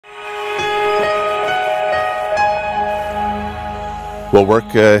We'll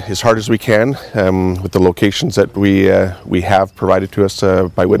work as hard as we can with the locations that we have provided to us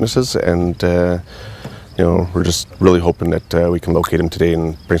by witnesses, and we're just really hoping that we can locate him today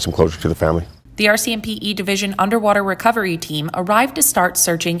and bring some closure to the family. The RCMP E Division Underwater Recovery Team arrived to start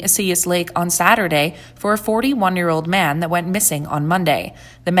searching Osoyoos Lake on Saturday for a 41-year-old man that went missing on Monday.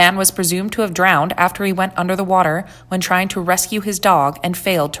 The man was presumed to have drowned after he went under the water when trying to rescue his dog and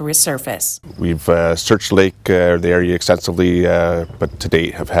failed to resurface. We've searched the area extensively, but to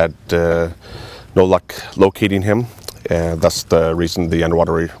date have had no luck locating him. That's the reason the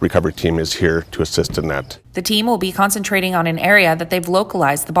underwater recovery team is here to assist in that. The team will be concentrating on an area that they've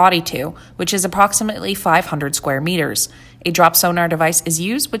localized the body to, which is approximately 500 square meters. A drop sonar device is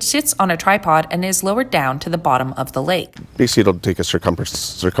used, which sits on a tripod and is lowered down to the bottom of the lake. Basically, it'll take a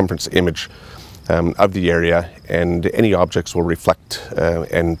circumference image of the area, and any objects will reflect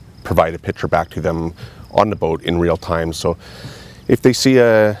and provide a picture back to them on the boat in real time. So if they see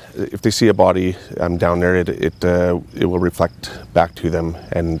a body down there, it will reflect back to them,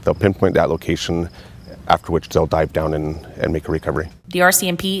 and they'll pinpoint that location, after which they'll dive down and make a recovery. The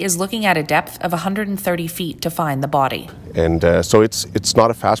RCMP is looking at a depth of 130 feet to find the body. And so it's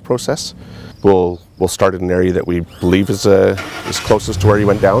not a fast process. We'll start in an area that we believe is closest to where he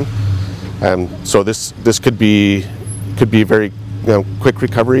went down. So this could be very quick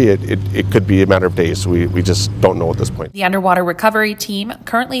recovery. It could be a matter of days. We just don't know at this point. The underwater recovery team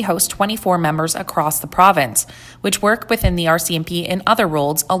currently hosts 24 members across the province, which work within the RCMP in other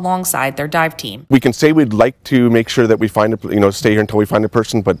roles alongside their dive team. We can say we'd like to make sure that we find stay here until we find a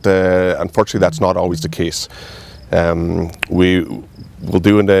person, but unfortunately that's not always the case. We'll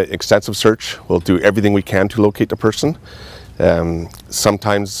do an extensive search. We'll do everything we can to locate the person.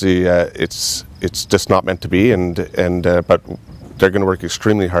 Sometimes it's just not meant to be, but they're going to work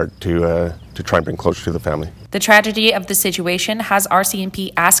extremely hard to try and bring closure to the family. The tragedy of the situation has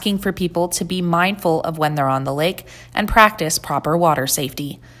RCMP asking for people to be mindful of when they're on the lake and practice proper water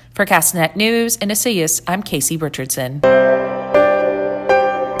safety. For Castanet News in Osoyoos, I'm Casey Richardson.